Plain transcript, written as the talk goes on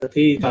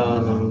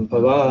Patitanam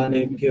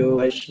Pavanebhyo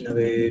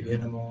Vaishnavebhyo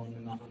Namo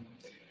Namaha.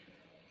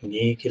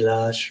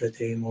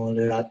 Nikhilashvate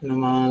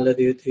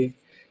Moleratnamaladhyuti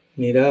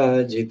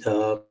Nirajita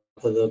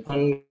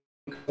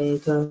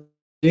Padapankanta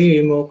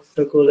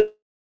Muktakulam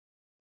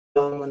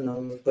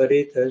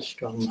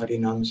Paritashtam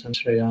Harinam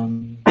Sanshrayam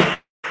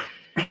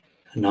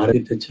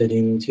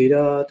Narvitacharim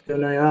Chirat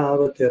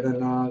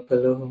Kanayavatirana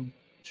Kalo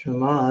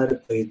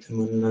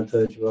Shramarpaitumunnata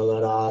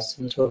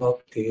Jvalarasam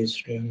Svabhakti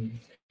Srim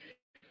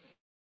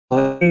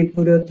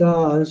Purata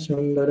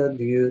Sundara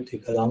Dyuti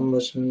Kalamba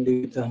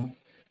Sundita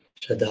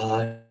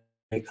Shadai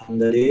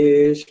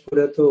Kandaresh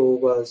Purato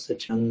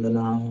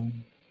Vasachandana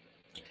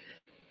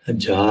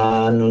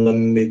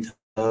Janulambita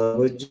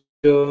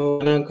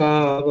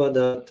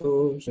Vajjonakavadato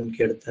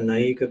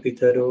Sankirtanaika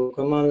Pitaro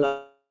Kamala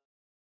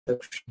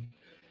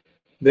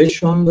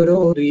Vishwambaro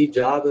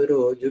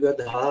Dijavaro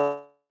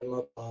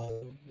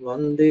Jugadharmapalo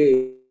Vande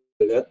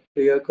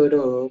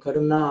Jagatpriyakaro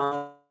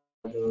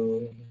Karunado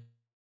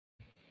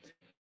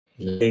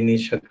Leni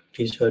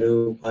Shakti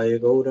Swarupaya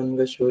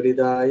Gauranga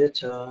Suridaya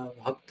Cha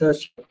Bhakta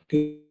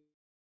Shakti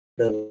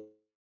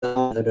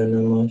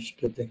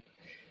Namaste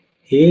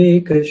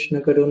He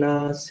Krishna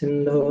Karuna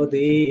Sindho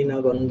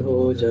Dina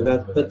Bandho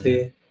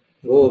Jagatpate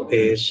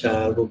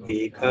Gopesha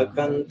Gopika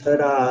Kanta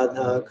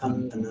Radha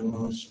Kanta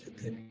Namaste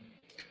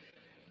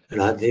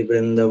Radhe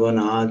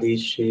Vrindavanadi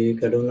Shri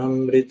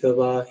Karunamrita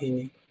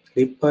Vahini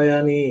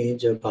Kripayani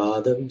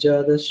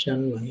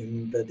Japadabjadasyan Mahim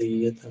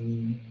Pradiyatam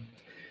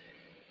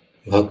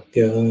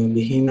Bhaktya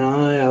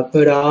Vihinaya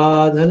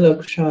Aparadha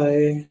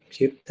Lakshaya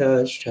Kshipta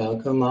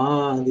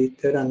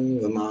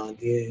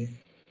Shakamaditarangamadye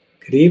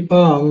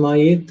Kripa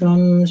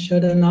Maitram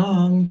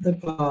Sharanam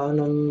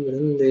Prapanam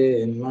Vrinde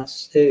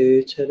Namaste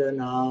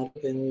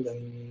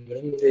Charanarvindam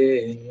Vrinde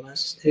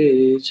Namaste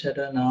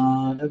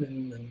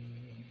Charanarvindam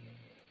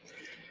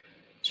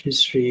Shri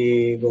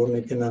Shri Gaur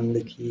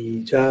Nityananda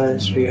Ki Jai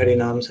Shri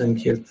Harinam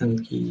Sankirtan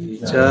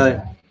Ki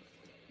Jai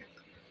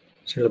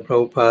Srila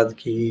Prabhupada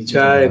Ki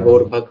Jai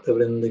Gaur Bhakta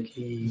Vrinda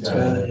Ki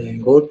Jai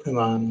Gaur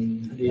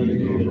Praman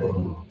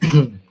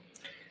Hari.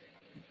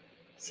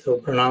 So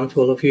pranam to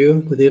all of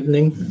you. Good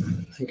evening.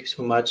 Thank you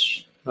so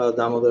much,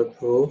 Damodar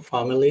Prabhu,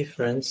 family,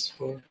 friends,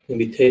 for the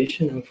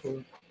invitation and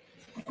for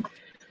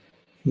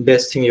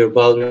investing your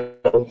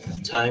valuable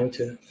time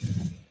to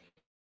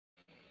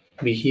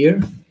be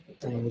here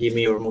and give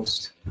me your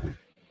most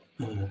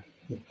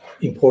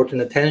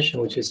important attention,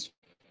 which is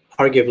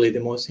arguably the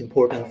most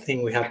important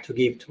thing we have to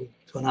give to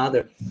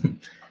another,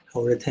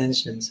 our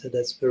attention. So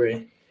that's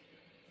very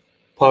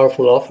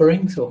powerful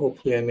offering. So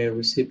hopefully I may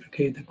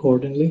reciprocate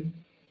accordingly.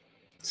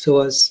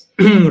 So as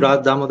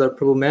Radha Damodar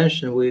Prabhu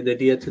mentioned, the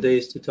idea today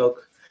is to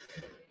talk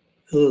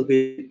a little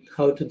bit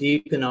how to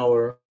deepen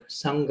our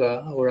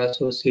Sanga, our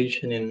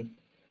association in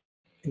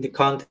the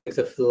context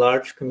of a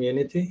large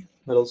community,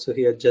 but also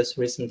he had just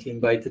recently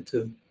invited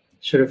to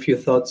share a few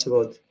thoughts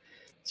about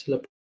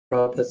Srila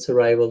Prabhupada's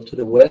arrival to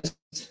the West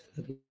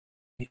that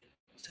we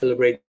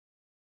celebrate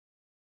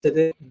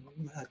today.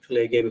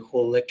 Actually, I gave a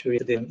whole lecture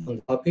today on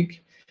the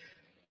topic.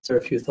 There are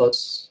a few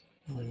thoughts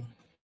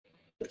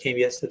that came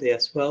yesterday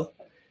as well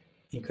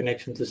in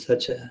connection to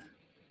such a.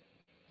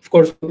 Of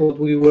course, what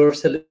we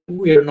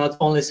are not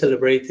only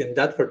celebrating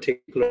that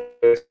particular,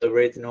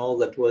 celebrating all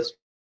that was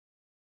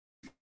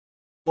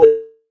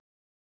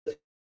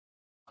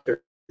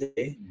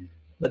day,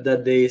 but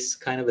that day is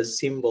kind of a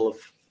symbol of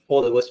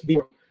all that was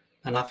before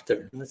and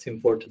after. It's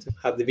important to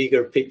have the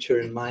bigger picture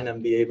in mind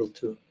and be able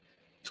to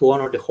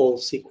honor the whole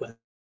sequence.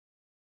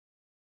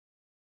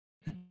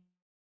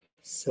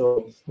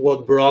 So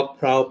what brought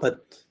Prabhupada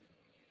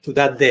to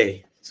that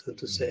day, so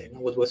to say,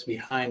 what was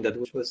behind that,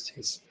 which was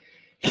his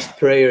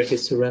prayer,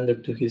 his surrender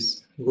to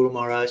his Guru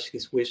Maharaj,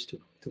 his wish to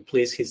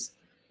please his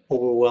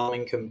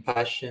overwhelming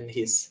compassion,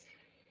 his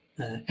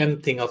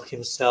emptying of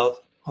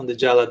himself on the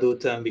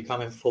Jaladuta and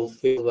becoming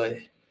fulfilled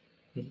by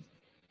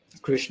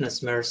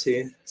Krishna's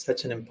mercy,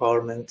 such an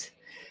empowerment,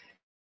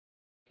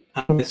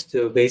 and is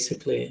to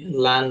basically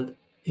land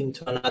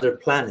into another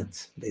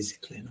planet,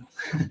 basically.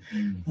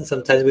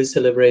 Sometimes we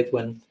celebrate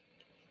when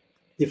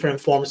different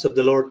forms of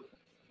the Lord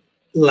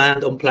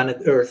land on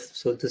planet Earth,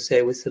 so to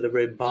say. We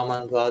celebrate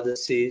Bhaman,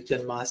 Dvadasi,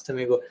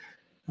 Janmashtami.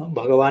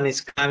 Bhagavan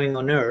is coming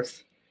on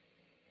Earth.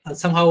 And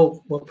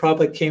somehow when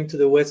Prabhupada came to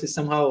the West, it's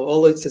somehow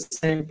always the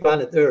same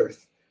planet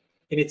Earth.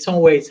 In its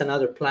own way, it's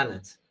another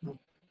planet.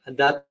 At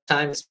that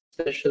time,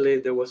 especially,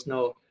 there was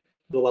no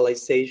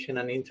globalization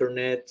and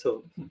internet.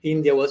 So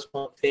India was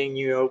one thing,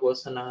 New York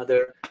was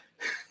another.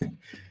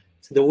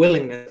 So the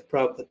willingness of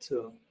Prabhupada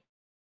to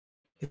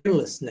the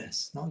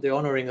fearlessness, the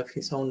honoring of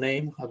his own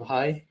name,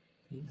 Abhai.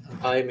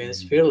 Abhai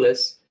means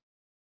fearless.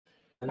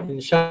 And in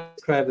Shastra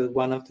described as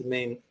one of the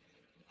main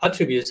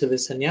attributes of a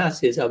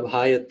sannyasi is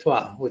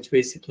abhayatva, which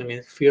basically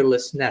means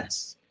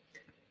fearlessness,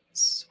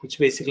 which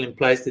basically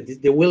implies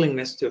the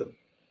willingness to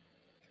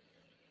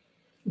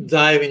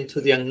dive into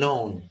the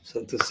unknown,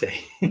 so to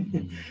say.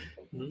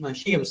 And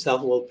he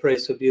himself will pray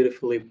so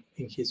beautifully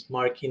in his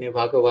Markine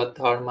Bhagavad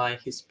Dharma, in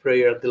his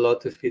prayer at the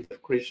lotus feet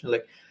of Krishna,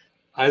 like,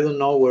 I don't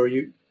know where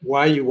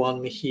why you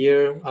want me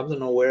here. I don't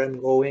know where I'm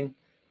going.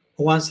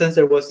 In one sense,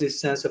 there was this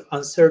sense of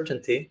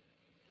uncertainty.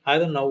 I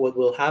don't know what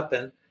will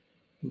happen,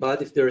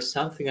 but if there is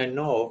something I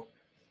know,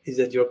 is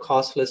that your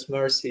costless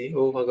mercy,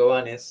 O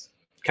Bhagavanes,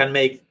 can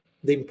make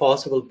the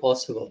impossible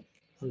possible.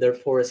 And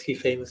therefore, as he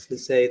famously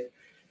said,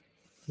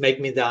 make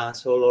me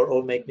dance, oh Lord,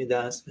 oh, make me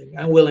dance.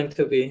 I'm willing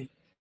to be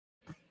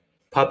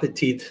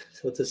puppeted,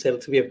 so to say,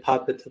 to be a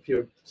puppet of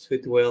your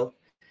sweet will.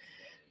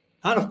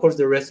 And of course,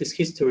 the rest is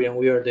history, and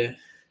we are the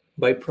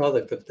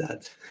byproduct of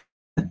that.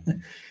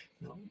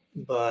 No,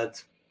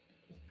 but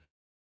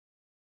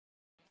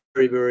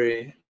very,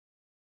 very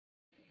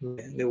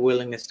the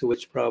willingness to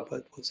which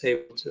Prabhupada was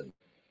able to,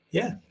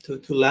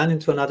 to land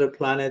into another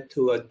planet,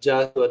 to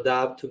adjust, to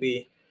adapt, to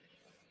be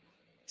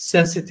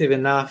sensitive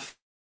enough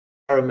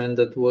environment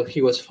that what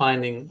he was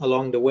finding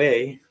along the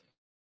way,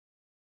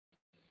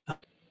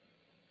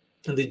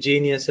 and the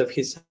genius of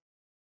his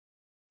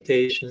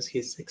meditations,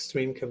 his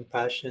extreme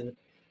compassion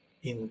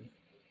in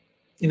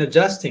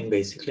adjusting,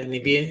 basically,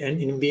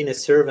 and in being a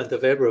servant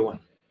of everyone,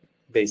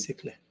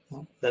 basically.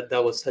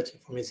 That was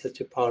for me such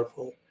a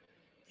powerful,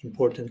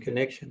 important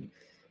connection.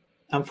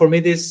 And for me,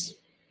 this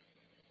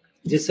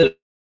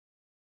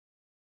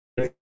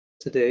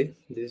today,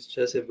 this is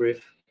just a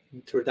brief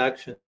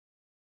introduction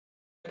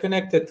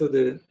connected to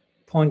the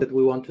point that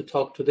we want to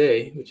talk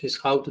today, which is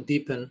how to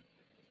deepen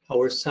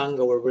our Sangha,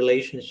 our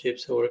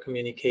relationships, our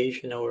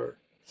communication, our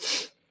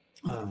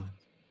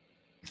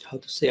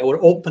our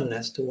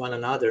openness to one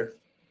another.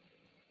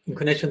 In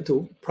connection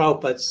to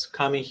Prabhupada's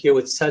coming here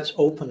with such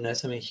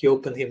openness, I mean, he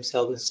opened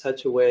himself in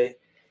such a way.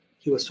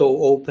 He was so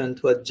open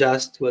to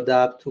adjust, to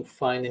adapt, to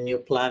find a new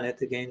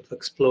planet again, to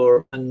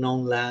explore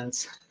unknown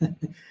lands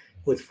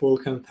with full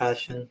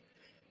compassion,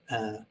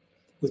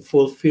 with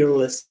full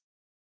fearlessness.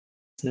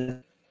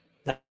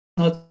 That's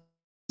not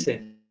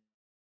easy.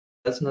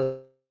 That's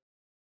not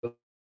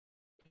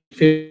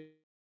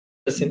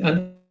fearless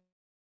in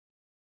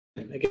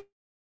again.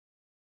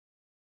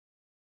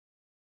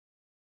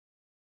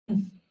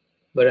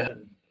 But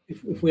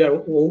if we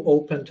are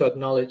open to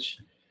acknowledge,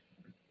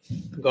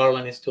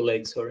 Garland is too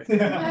late, sorry.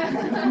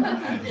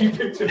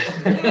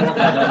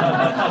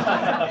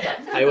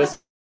 I was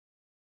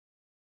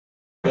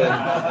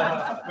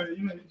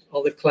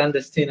all the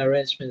clandestine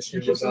arrangements in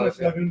the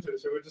garden.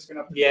 So we're just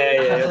gonna have to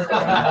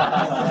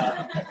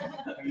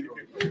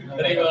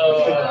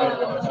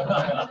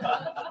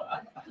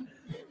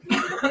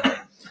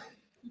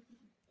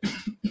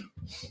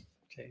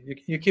Okay,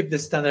 you keep the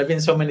standard. I've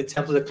been so many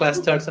times the class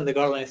starts and the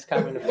garland is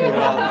coming.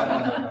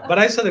 But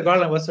I saw the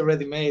garland was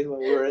already made when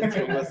we were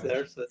entering. It was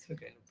there, so it's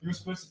okay. You were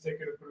supposed to take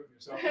it and put it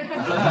yourself.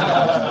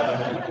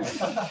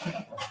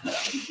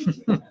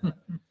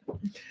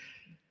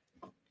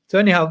 So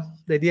anyhow,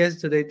 the idea is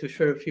today to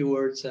share a few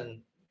words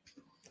on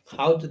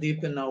how to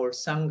deepen our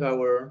Sangha,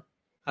 our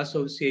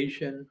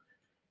association,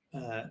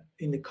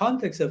 in the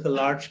context of a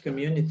large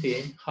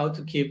community, how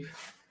to keep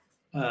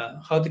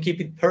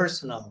it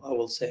personal, I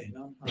will say.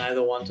 No? And I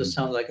don't want to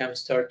sound like I'm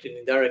starting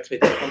indirectly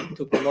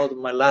to promote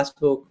my last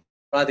book,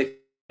 Radical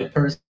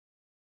Person.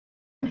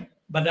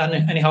 But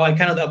anyhow, I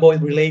cannot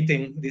avoid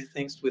relating these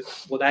things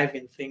with what I've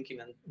been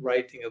thinking and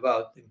writing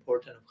about, the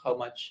importance of how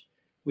much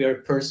we are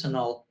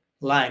personal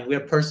line. We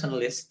are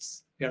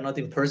personalists. We are not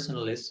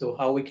impersonalists. So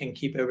how we can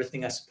keep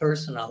everything as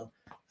personal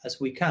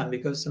as we can.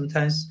 Because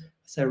sometimes,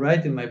 as I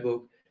write in my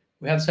book,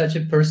 we have such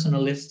a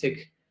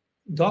personalistic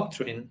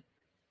doctrine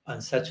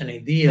and such an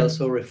ideal,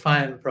 so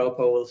refined.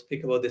 Prabhupada will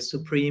speak about the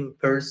supreme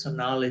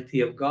personality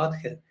of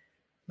Godhead.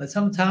 But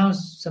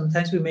sometimes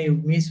we may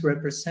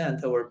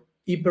misrepresent our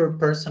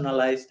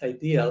hyper-personalized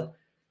ideal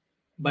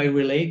by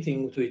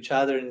relating to each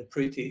other in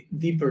pretty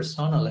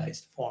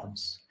depersonalized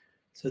forms.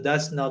 So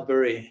that's not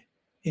very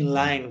in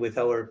line with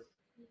our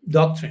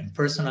doctrine,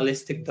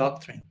 personalistic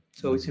doctrine.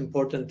 So it's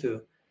important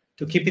to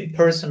keep it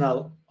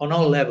personal on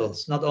all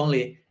levels. Not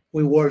only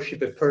we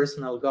worship a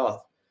personal God,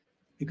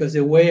 because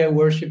the way I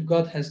worship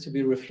God has to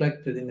be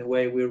reflected in the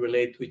way we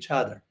relate to each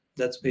other.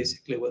 That's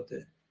basically what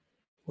the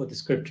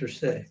scriptures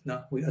say.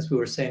 No, as we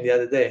were saying the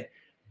other day,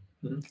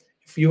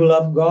 if you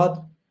love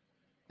God,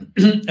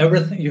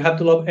 everything you have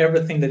to love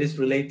everything that is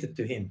related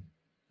to Him.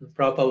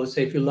 Prabhupada would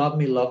say, "If you love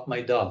me, love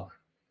my dog."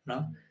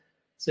 No,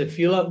 so if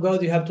you love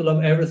God, you have to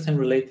love everything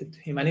related to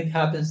Him, and it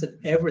happens that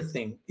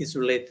everything is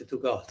related to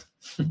God.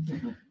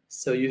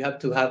 So you have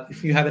to have,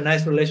 if you have a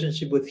nice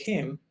relationship with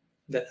Him,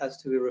 that has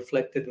to be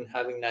reflected in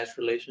having a nice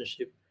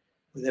relationship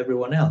with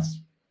everyone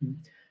else.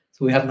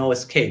 So we have no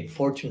escape,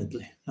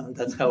 fortunately. And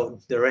that's how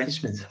the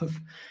arrangements of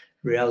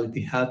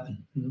reality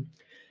happen.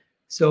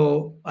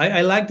 So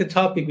I like the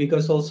topic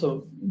because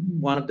also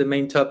one of the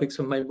main topics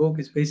of my book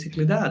is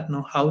basically that,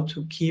 how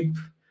to keep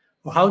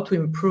or how to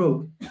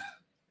improve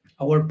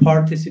our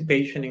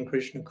participation in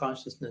Krishna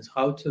consciousness,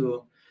 how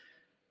to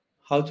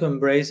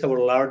embrace our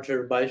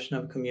larger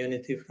Vaishnava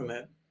community from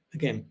a,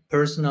 again,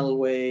 personal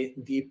way,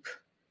 deep,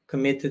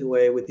 committed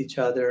way with each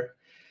other.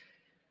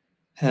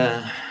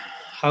 I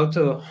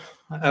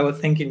was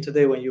thinking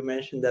today when you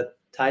mentioned that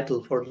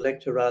title for the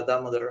lecture, Radha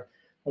Damodar.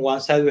 On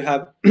one side we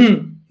have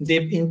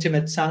deep,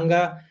 intimate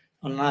Sanga.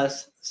 On our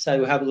side,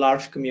 we have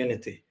large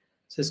community.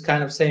 So it's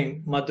kind of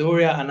saying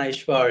Madhurya and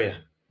Aishwarya.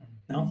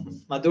 No?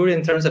 Madhurya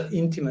in terms of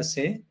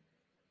intimacy,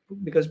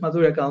 because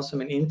Madhurya can also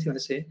mean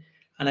intimacy,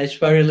 and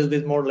Aishwarya a little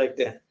bit more like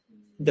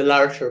the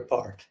larger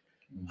part.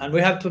 And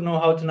we have to know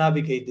how to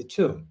navigate the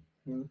two.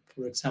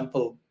 For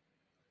example,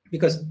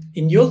 because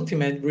in the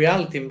ultimate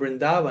reality in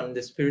Vrindavan,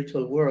 the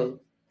spiritual world,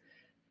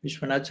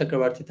 Vishwanath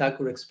Chakravarti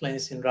Thakur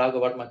explains in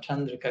Raghavarma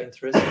Chandrika,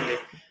 interestingly,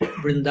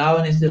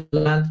 Vrindavan is the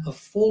land of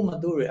full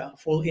Madhurya,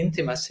 full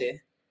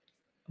intimacy,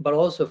 but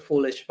also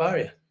full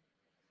Aishwarya.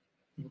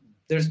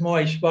 There's more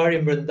Aishwarya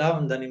in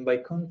Vrindavan than in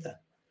Vaikuntha.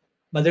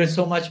 But there's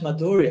so much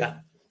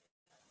Madhurya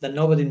that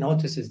nobody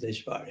notices the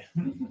Aishwarya.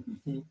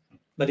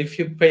 But if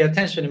you pay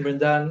attention in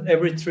Vrindavan,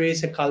 every tree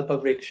is a Kalpa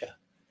Vriksha.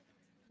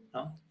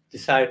 No?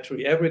 Desire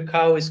tree. Every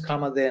cow is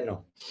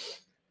Kamadhenu.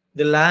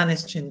 The land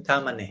is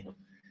Chintamani.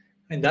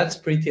 And that's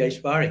pretty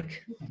Aishwaric.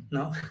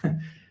 No?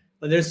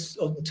 But there's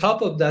on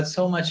top of that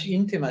so much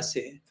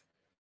intimacy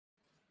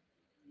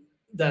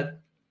that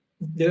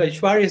the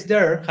Aishwarya is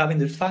there having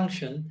the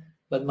function,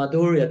 but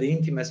Madhurya, the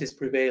intimacy, is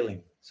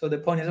prevailing. So the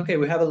point is, okay,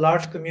 we have a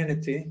large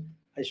community,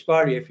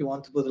 Aishwarya, if you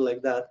want to put it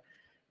like that,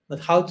 but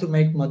how to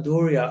make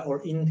Madhurya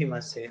or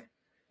intimacy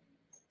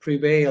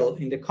prevail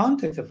in the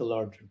context of a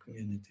larger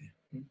community.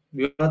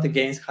 We're not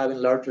against having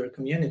larger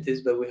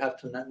communities, but we have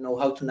to know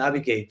how to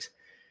navigate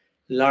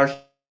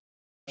largeness.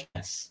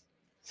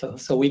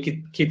 So we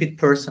keep it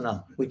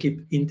personal, we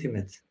keep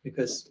intimate,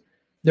 because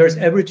there's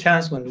every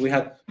chance when we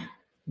have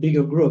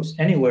bigger groups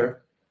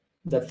anywhere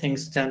that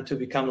things tend to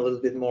become a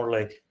little bit more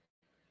like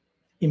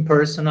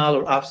impersonal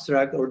or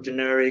abstract or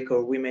generic,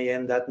 or we may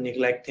end up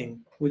neglecting,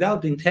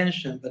 without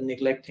intention, but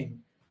neglecting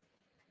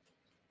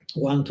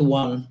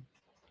one-to-one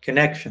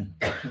connection.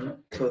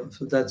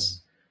 So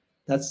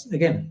that's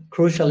again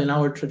crucial in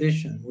our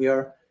tradition. We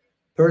are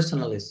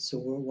personalists, so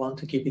we want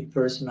to keep it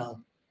personal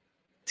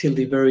till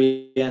the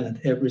very end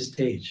at every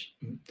stage.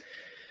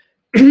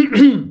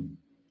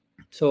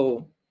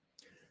 So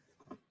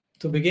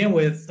to begin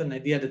with, an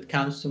idea that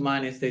comes to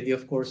mind is the idea,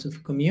 of course,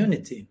 of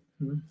community.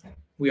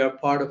 We are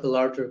part of a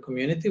larger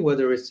community,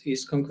 whether it's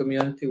ISKCON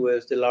community, whether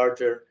it's the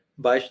larger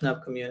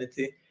Vaishnava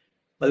community.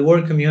 But the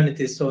word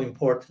community is so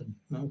important.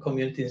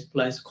 Community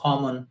implies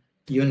common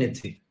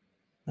unity.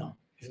 Now,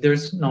 if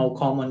there's no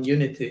common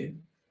unity,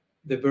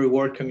 the very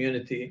word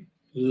community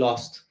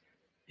lost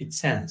its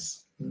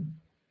sense.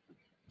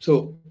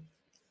 So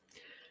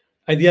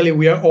ideally,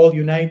 we are all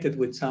united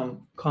with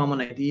some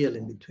common ideal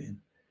in between.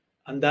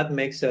 And that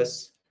makes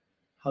us,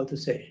 how to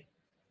say,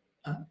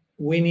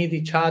 we need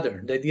each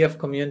other. The idea of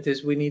community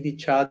is we need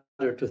each other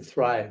to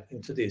thrive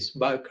into this.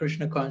 But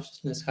Krishna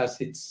consciousness has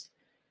its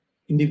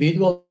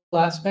individual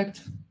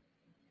aspect.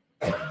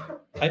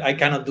 I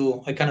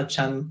cannot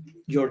chant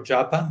your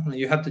japa.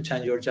 You have to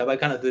chant your japa. I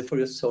cannot do it for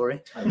you.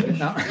 Sorry.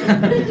 No.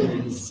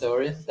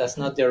 Sorry, that's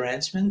not the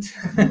arrangement.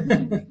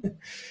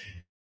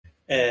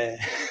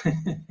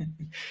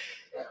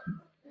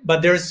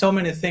 But there are so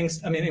many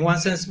things. I mean, in one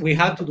sense, we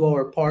have to do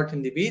our part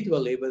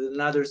individually, but in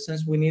another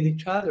sense, we need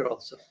each other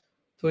also.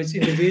 So it's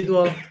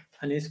individual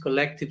and it's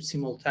collective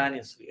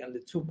simultaneously, and the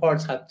two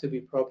parts have to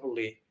be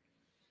properly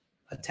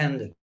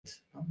attended.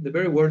 The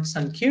very word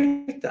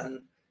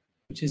Sankirtan,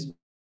 which is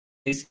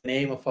the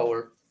name of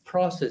our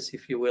process,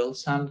 if you will,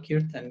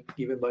 Sankirtan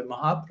given by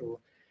Mahaprabhu,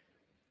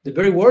 the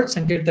very word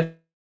Sankirtan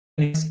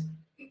is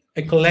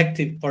a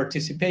collective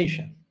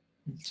participation.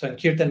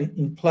 Sankirtan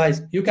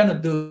implies you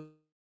cannot do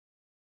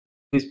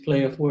this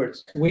play of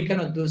words. We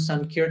cannot do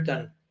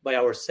Sankirtan by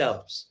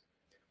ourselves.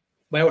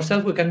 By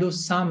ourselves, we can do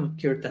some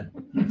kirtan.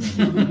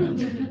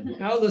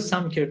 I'll do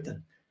some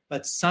kirtan.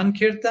 But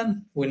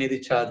Sankirtan, we need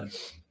each other.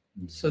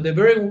 So the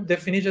very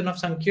definition of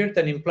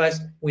Sankirtan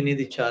implies we need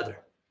each other.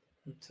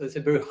 So it's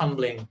a very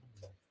humbling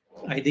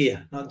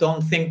idea. Now,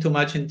 don't think too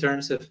much in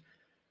terms of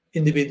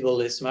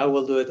individualism. I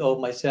will do it all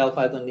myself.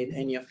 I don't need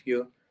any of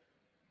you.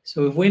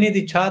 So if we need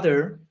each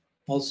other,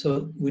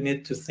 also we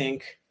need to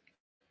think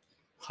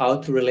how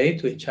to relate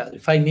to each other.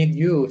 If I need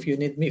you, if you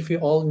need me, if we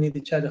all need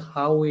each other,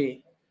 how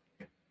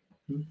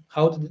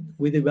do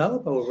we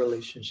develop our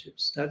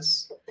relationships?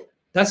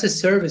 That's a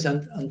service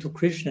unto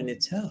Krishna in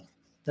itself.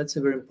 That's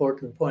a very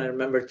important point. I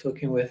remember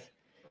talking with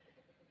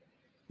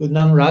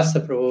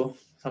Namrasa Prabhu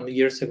some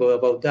years ago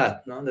about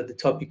that, that the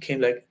topic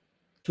came like,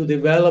 to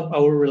develop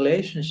our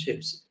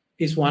relationships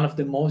is one of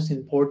the most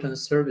important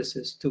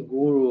services to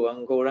Guru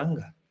and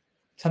Gauranga.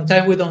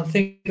 Sometimes we don't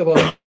think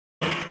about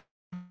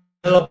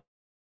develop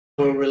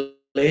our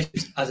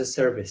relationships as a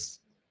service.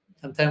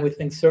 Sometimes we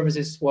think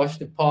services, wash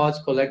the pots,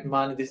 collect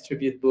money,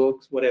 distribute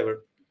books,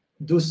 whatever.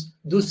 Do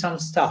some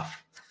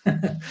stuff.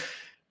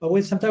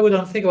 But sometimes we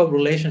don't think about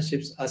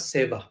relationships as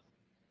seva.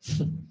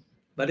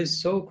 But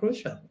it's so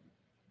crucial.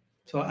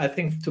 So I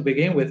think to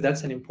begin with,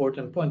 that's an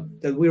important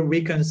point, that we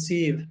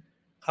reconceive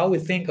how we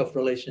think of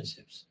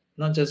relationships,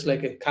 not just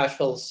like a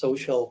casual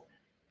social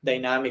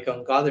dynamic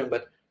on gathering,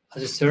 but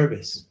as a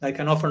service. I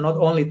can offer not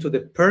only to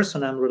the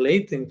person I'm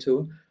relating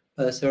to,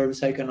 but a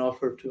service I can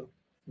offer to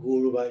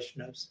Guru,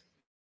 Vaishnavas,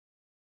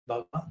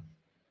 Bhagavan.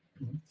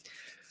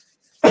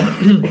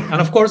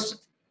 And of course,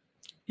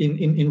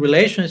 in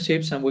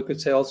relationships, and we could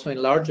say also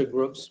in larger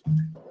groups,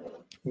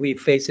 we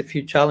face a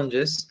few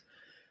challenges.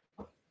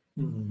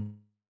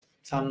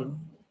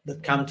 Some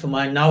that come to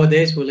mind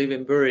nowadays. We live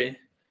in very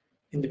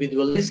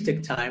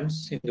individualistic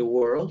times in the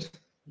world.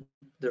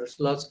 There's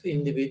lots of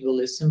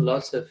individualism,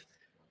 lots of,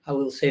 I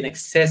will say, an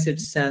excessive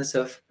sense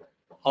of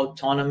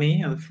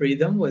autonomy and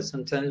freedom, where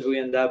sometimes we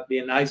end up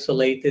being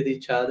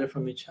isolated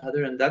from each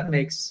other, and that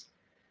makes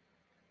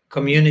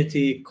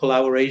community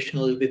collaboration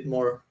a little bit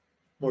more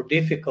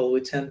difficult.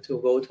 We tend to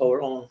go to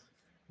our own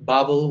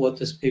bubble, what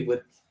to speak,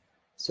 with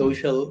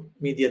social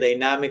media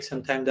dynamics.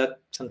 Sometimes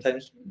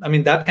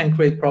that can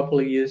create,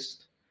 properly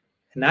used,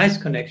 a nice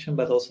connection,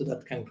 but also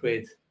that can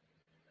create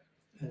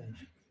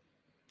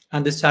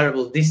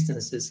undesirable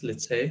distances,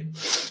 let's say.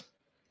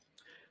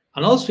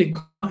 And also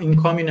in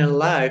communal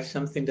life,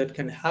 something that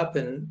can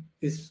happen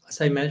is,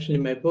 as I mentioned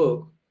in my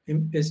book,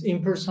 is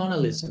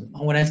impersonalism.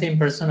 And when I say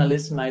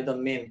impersonalism, I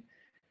don't mean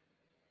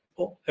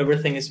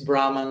everything is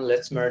Brahman,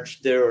 let's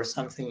merge there, or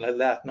something like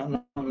that.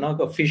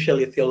 Not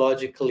officially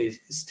theologically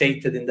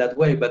stated in that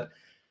way, but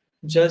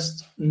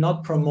just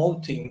not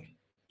promoting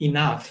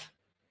enough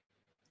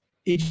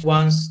each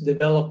one's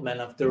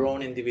development of their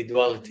own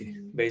individuality,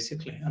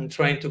 basically, and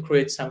trying to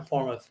create some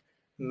form of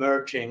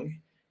merging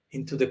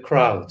into the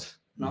crowd.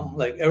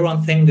 Like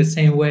everyone think the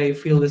same way,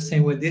 feel the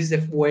same way. This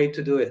is the way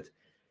to do it.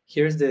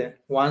 Here's the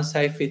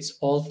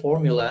one-size-fits-all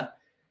formula,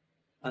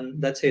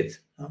 and that's it.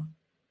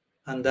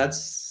 And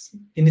that's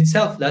in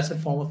itself, that's a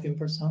form of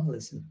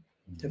impersonalism.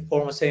 The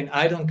form of saying,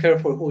 I don't care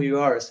for who you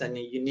are as a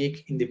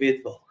unique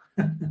individual.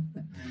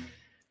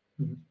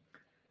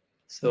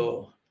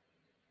 So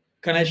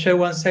can I share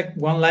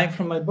one line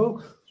from my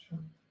book? Sure.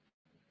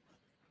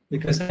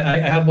 Because I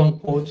have one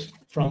quote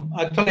from,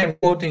 actually I'm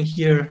quoting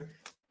here,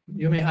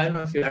 I don't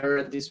know if you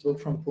heard this book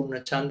from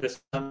Purnachandra,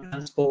 Some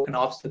Unspoken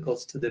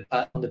Obstacles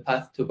on the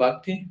Path to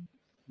Bhakti.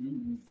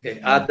 Okay,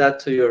 add that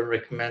to your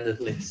recommended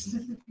list.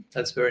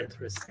 That's very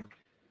interesting.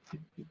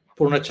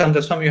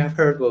 Purnachandra, some of you have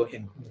heard about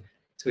him.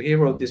 So he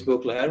wrote this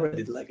book, I read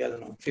it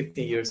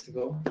 15 years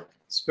ago.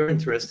 It's very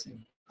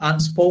interesting.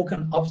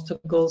 Unspoken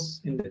Obstacles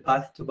in the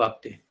Path to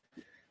Bhakti.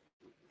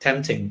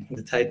 Tempting,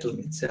 the title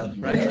itself,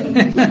 right?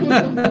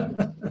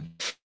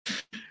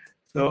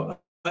 So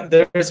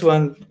there's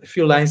a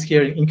few lines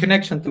here in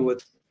connection to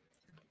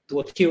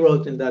what he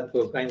wrote in that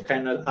book. I'm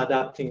kind of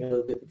adapting a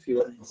little bit, a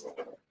few lines.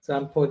 So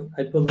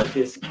I put like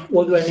this.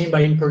 What do I mean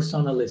by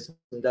impersonalism?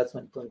 And that's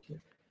my point here.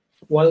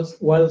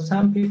 While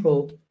some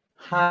people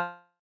hide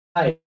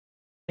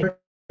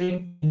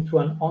into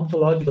an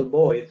ontological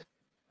void,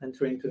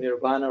 entering into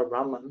nirvana or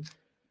Brahman,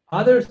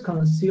 others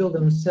conceal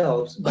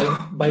themselves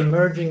by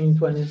merging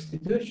into an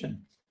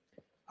institution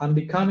and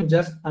becoming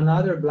just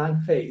another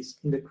blank face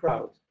in the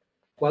crowd,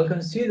 while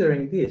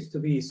considering this to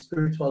be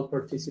spiritual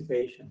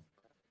participation.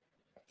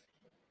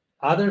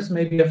 Others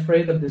may be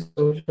afraid of the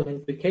social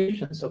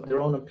implications of their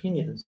own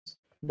opinions,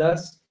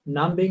 thus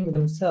numbing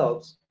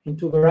themselves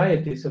into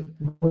varieties of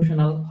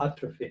emotional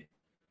atrophy.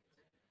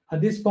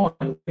 At this point,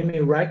 we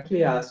may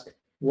rightly ask,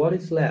 what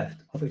is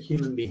left of a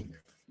human being?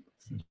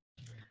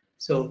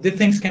 So these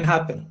things can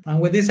happen.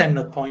 And with this, I'm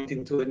not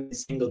pointing to any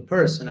single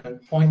person. I'm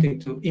pointing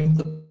to in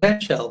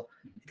potential,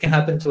 it can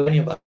happen to any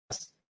of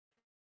us.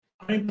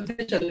 And in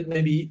potential, it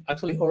may be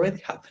actually already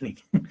happening.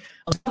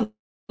 On some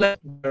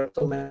level, there are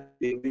so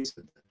many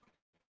reasons.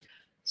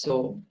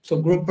 So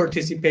group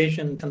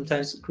participation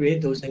sometimes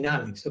create those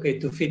dynamics. Okay,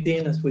 to fit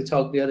in, as we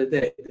talked the other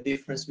day, the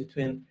difference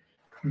between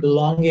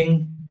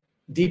belonging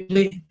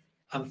deeply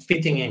and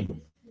fitting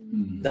in.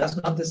 That's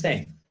not the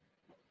same.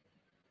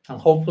 And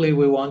hopefully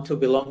we want to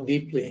belong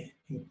deeply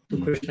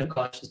to Krishna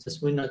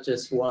consciousness. We not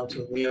just want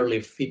to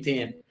merely fit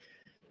in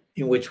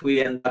which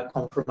we end up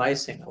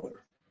compromising our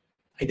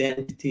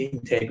identity,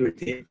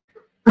 integrity,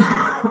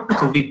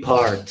 to be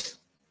part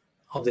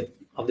of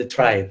the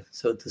tribe,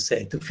 so to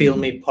say, to feel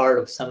me part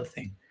of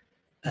something.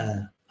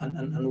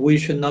 And we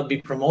should not be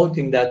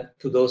promoting that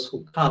to those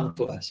who come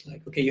to us.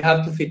 Like, okay, you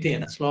have to fit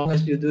in. As long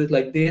as you do it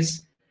like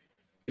this,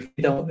 you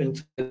fit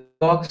into the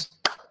box,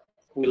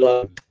 we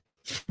love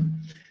you.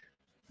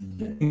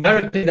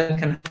 Indirectly, that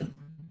can happen.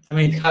 I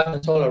mean, it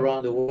happens all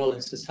around the world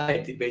in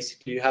society.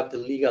 Basically, you have the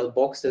legal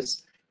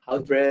boxes, how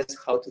to dress,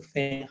 how to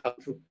think, how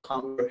to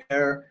comb your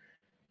hair.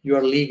 You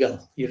are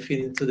legal. You fit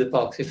into the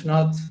box. If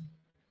not,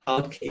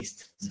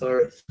 outcast.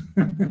 Sorry.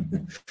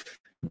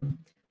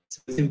 So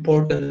it's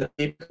important that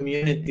in the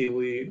community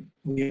we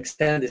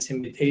extend this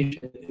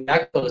invitation in the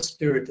actual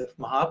spirit of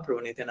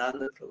Mahaprabhu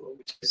Nityananda Prabhu,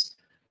 which is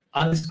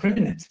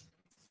undiscriminate,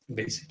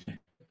 basically.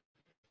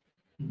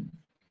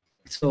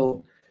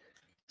 So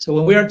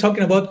when we are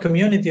talking about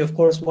community, of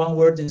course, one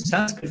word in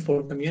Sanskrit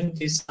for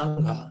community is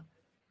Sangha.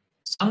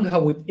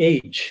 Sangha with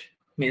H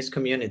means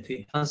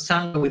community, and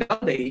Sangha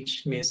without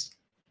H means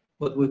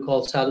what we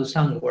call sadhu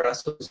sangha, or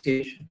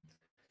association.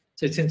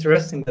 So it's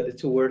interesting that the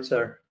two words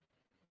are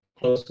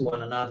close to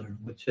one another,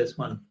 with just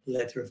one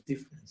letter of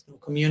difference. So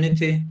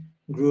community,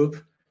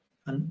 group,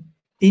 and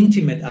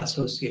intimate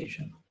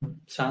association.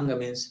 Sangha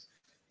means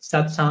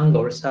satsanga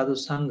or sadhu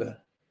sanga,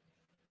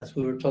 as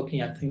we were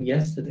talking, I think,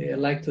 yesterday. I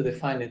like to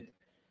define it.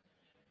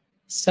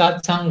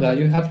 Satsanga,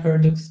 you have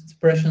heard the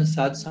expression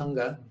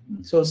satsanga.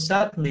 So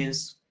sat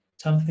means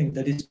something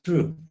that is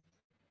true.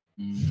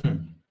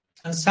 And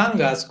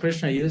sanga, as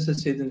Krishna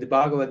uses it in the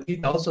Bhagavad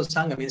Gita, also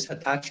sanga means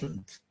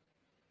attachment.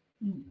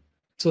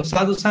 So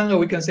sadhu sanga,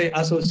 we can say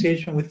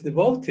association with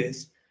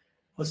devotees,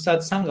 or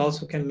satsanga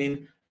also can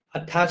mean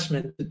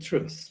attachment to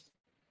truth,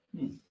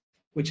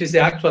 which is the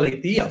actual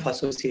idea of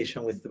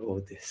association with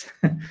devotees.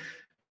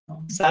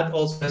 Sat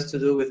also has to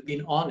do with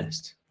being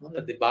honest.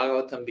 That the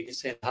Bhagavatam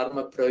begins saying,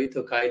 Dharma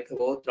pravito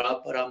kaitavo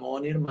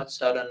traparamonir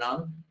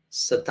matsaranam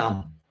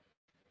satam.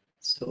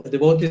 So a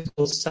devotee is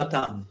called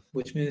satam,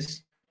 which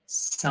means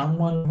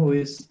someone who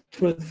is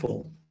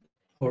truthful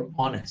or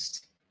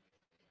honest.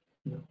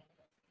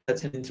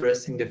 That's an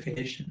interesting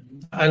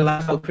definition. I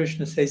like how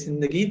Krishna says in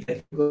the Gita.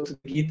 If you go to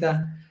the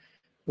Gita,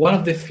 one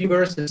of the few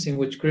verses in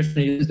which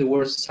Krishna uses the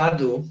word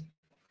sadhu,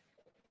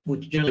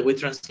 which generally we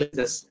translate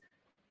as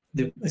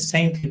a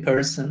saintly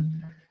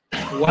person,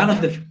 one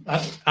of the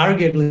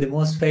arguably the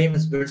most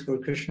famous verse where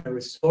Krishna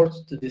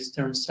resorts to this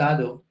term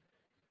sadhu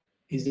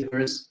is the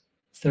verse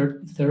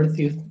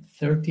 30th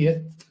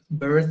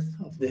birth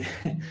of the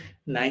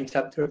 9th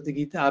chapter of the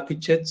Gita.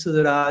 Apichet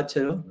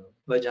suduracharo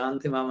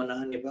vajanti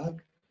mamananyabhag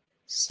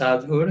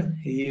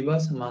sadhur eva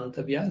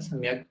samantavya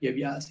samyak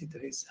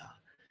vyavyasitavesa.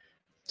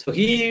 So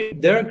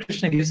there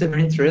Krishna gives a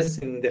very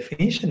interesting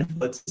definition of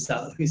what's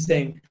sadhu. He's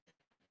saying,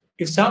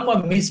 if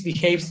someone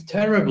misbehaves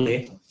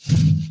terribly,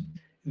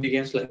 it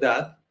begins like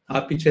that,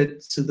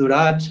 apichet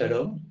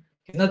suduracharo.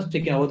 He's not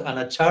speaking about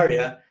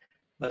anacharya,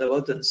 but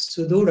about the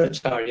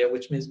suduracharya,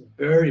 which means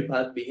very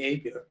bad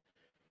behavior,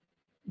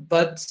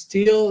 but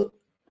still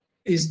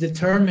is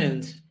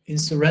determined in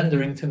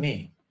surrendering to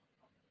me.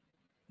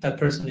 That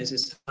person is a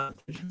sadhu,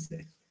 Krishna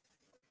says,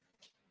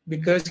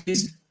 because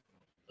he's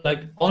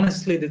like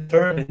honestly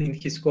determined in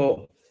his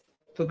goal.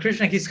 So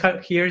Krishna, he's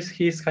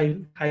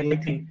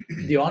highlighting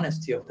the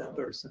honesty of that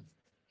person.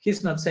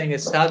 He's not saying a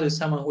sadhu is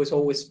someone who is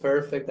always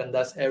perfect and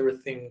does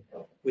everything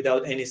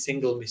without any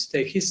single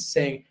mistake. He's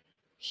saying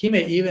he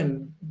may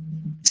even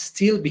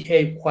still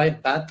behave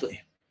quite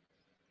badly,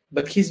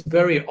 but he's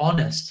very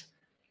honest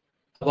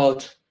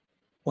about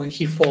when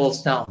he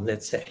falls down,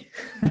 let's say.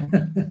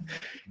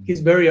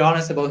 He's very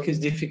honest about his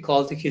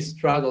difficulty, his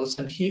struggles,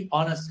 and he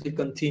honestly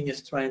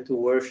continues trying to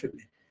worship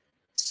me.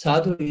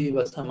 Sadhu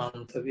eva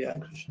samantavya,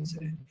 Krishna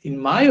said. In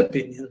my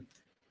opinion,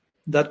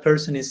 that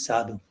person is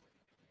sadhu.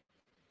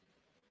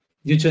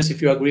 You choose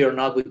if you agree or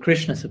not with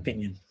Krishna's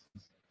opinion.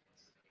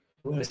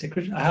 When I say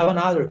Krishna, I have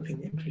another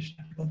opinion,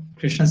 Krishna.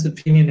 Krishna's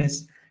opinion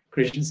is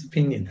Krishna's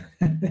opinion.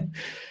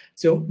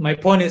 So my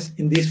point is,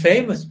 in this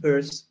famous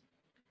verse,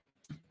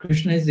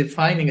 Krishna is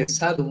defining a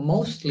sadhu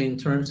mostly in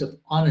terms of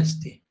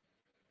honesty,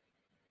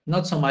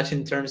 not so much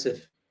in terms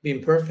of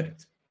being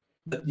perfect.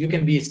 But you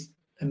can be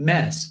a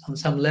mess on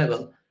some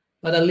level,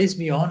 but at least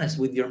be honest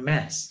with your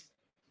mess.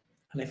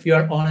 And if you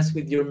are honest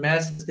with your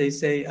mess, as they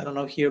say, I don't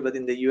know here, but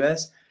in the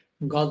US,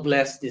 God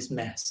bless this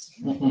mess.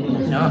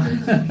 No?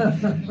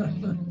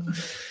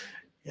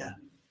 Yeah.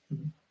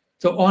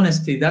 So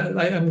honesty, that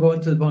I'm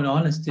going to the point of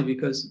honesty,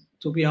 because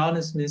to be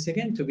honest means,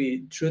 again, to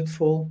be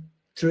truthful,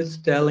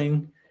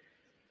 truth-telling.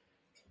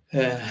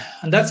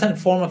 And that's a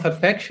form of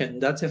affection.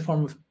 That's a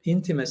form of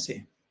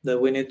intimacy that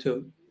we need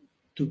to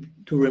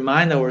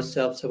remind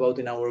ourselves about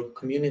in our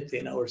community,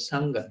 in our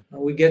Sangha.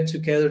 We get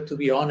together to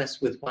be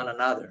honest with one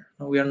another.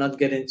 We are not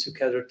getting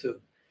together to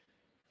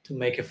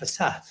make a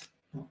facade.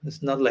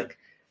 It's not like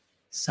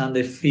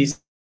Sunday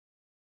feast